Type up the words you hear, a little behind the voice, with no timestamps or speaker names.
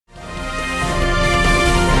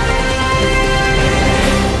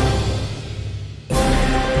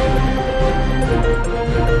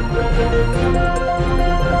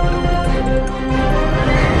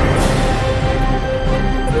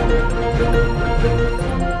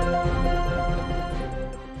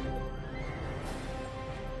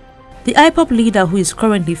The IPOB leader, who is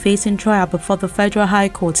currently facing trial before the Federal High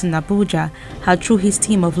Court in Abuja, had through his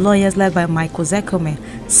team of lawyers led by Michael Zekome,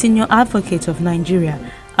 senior advocate of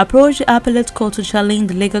Nigeria, approached the appellate court to challenge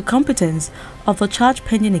the legal competence of the charge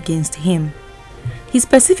pending against him. He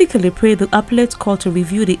specifically prayed the appellate court to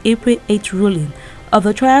review the April 8 ruling of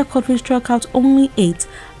the trial court, which struck out only 8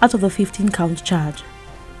 out of the 15-count charge.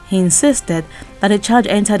 He insisted that the charge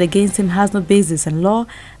entered against him has no basis in law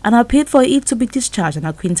and appealed for it to be discharged and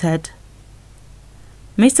acquitted.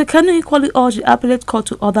 Mr. Kanu equally urged the appellate court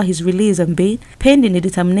to order his release on bail pending the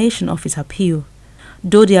determination of his appeal.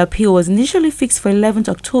 Though the appeal was initially fixed for 11th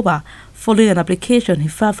October, following an application he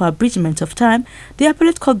filed for abridgment of time, the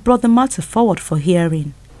appellate court brought the matter forward for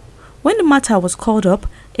hearing. When the matter was called up,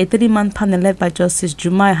 a 3-man panel led by Justice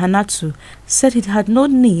Jummai Hanatu said it had no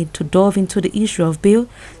need to delve into the issue of bail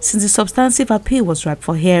since the substantive appeal was ripe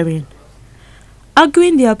for hearing.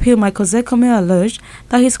 Arguing the appeal, Michael Zekome alleged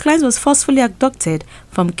that his client was forcefully abducted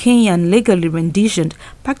from Kenya and legally renditioned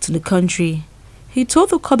back to the country. He told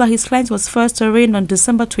the court that his client was first arraigned on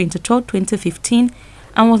December 23, 2015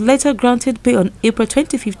 and was later granted bail on April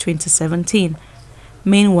 25, 2017.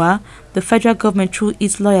 Meanwhile, the federal government, through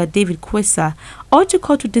its lawyer David Kwesa, urged the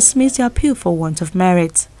court to dismiss the appeal for want of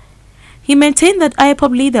merit. He maintained that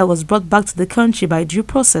IPOB leader was brought back to the country by due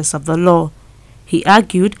process of the law. He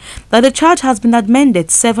argued that the charge has been amended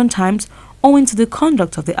 7 times owing to the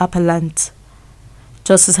conduct of the appellant.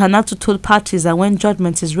 Justice Hanatu told parties that when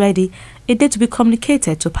judgment is ready, a date to be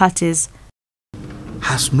communicated to parties.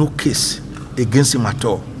 Has no case against him at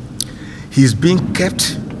all. He is being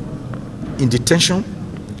kept in detention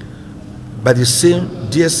by the same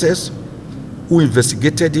DSS who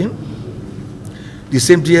investigated him, the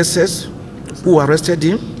same DSS who arrested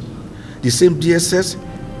him, the same DSS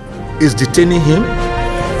is detaining him.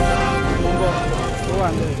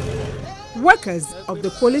 Workers of the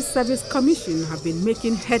Police Service Commission have been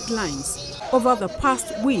making headlines over the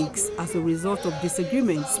past weeks as a result of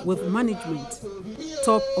disagreements with management.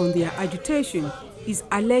 Top on their agitation is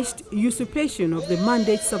alleged usurpation of the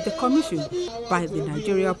mandates of the Commission by the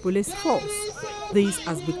Nigeria Police Force. This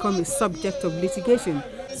has become a subject of litigation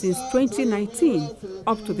since 2019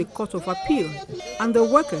 up to the Court of Appeal, and the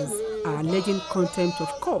workers are alleging contempt of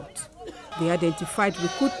court. They identified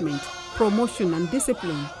recruitment, promotion and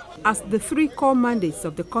discipline as the 3 core mandates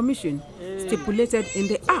of the Commission stipulated in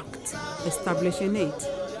the Act establishing it.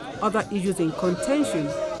 Other issues in contention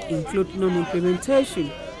include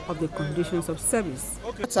non-implementation of the conditions of service.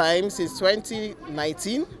 Since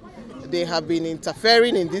 2019, they have been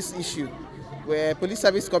interfering in this issue, where Police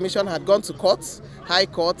Service Commission had gone to courts, High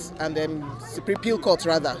Court, and then Supreme Appeal Court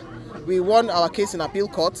rather. We won our case in Appeal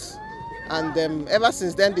Court, and ever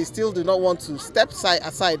since then they still do not want to step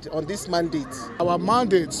aside on this mandate. Our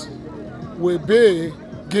mandate will be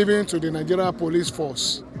given to the Nigeria Police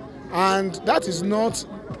Force, and that is not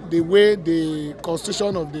the way the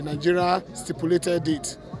Constitution of the Nigeria stipulated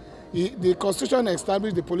it. The Constitution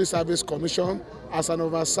established the Police Service Commission as an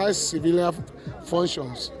oversized civilian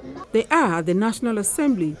functions. They are at the National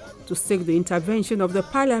Assembly to seek the intervention of the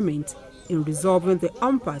Parliament in resolving the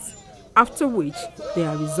impasse, after which they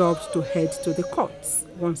are resolved to head to the courts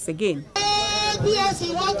once again.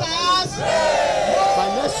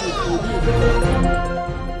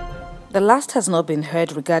 The last has not been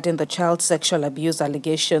heard regarding the child sexual abuse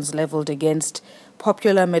allegations leveled against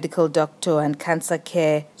popular medical doctor and cancer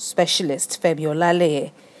care specialist Femi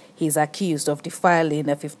Olaleye. He is accused of defiling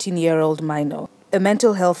a 15-year-old minor. A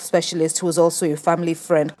mental health specialist who is also a family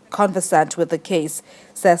friend conversant with the case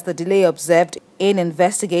says the delay observed in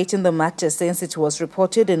investigating the matter since it was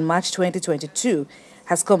reported in March 2022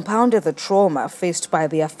 has compounded the trauma faced by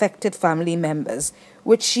the affected family members,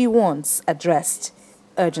 which she wants addressed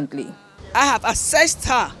urgently. I have assessed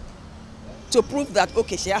her to prove that,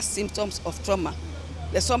 okay, she has symptoms of trauma.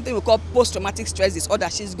 There's something we call post-traumatic stress disorder.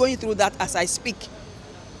 She's going through that as I speak.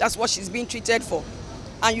 That's what she's being treated for.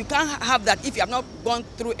 And you can't have that if you have not gone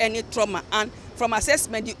through any trauma. And from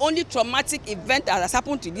assessment, the only traumatic event that has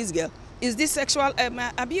happened to this girl is this sexual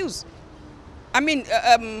abuse. I mean,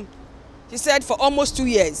 she said for almost 2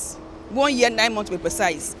 years, 1 year, 9 months to be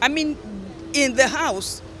precise. I mean, in the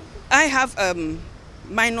house, I have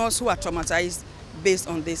minors who are traumatized based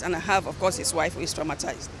on this, and I have, of course, his wife who is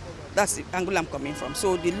traumatized. That's the angle I'm coming from.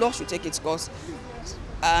 So the law should take its course,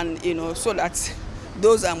 and so that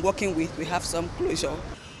those I'm working with, we have some closure.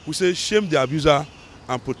 We say shame the abuser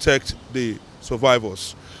and protect the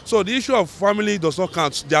survivors. So the issue of family does not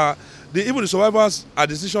count. Even the survivors'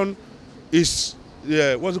 decision is,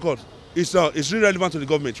 what's it called? It's really relevant to the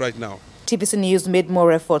government right now. TVC News made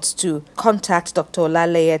more efforts to contact Dr.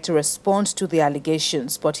 Olaleye to respond to the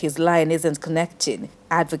allegations, but his line isn't connecting.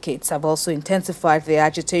 Advocates have also intensified their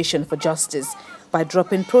agitation for justice by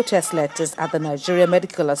dropping protest letters at the Nigeria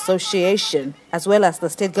Medical Association, as well as the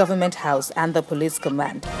State Government House and the Police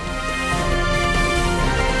Command.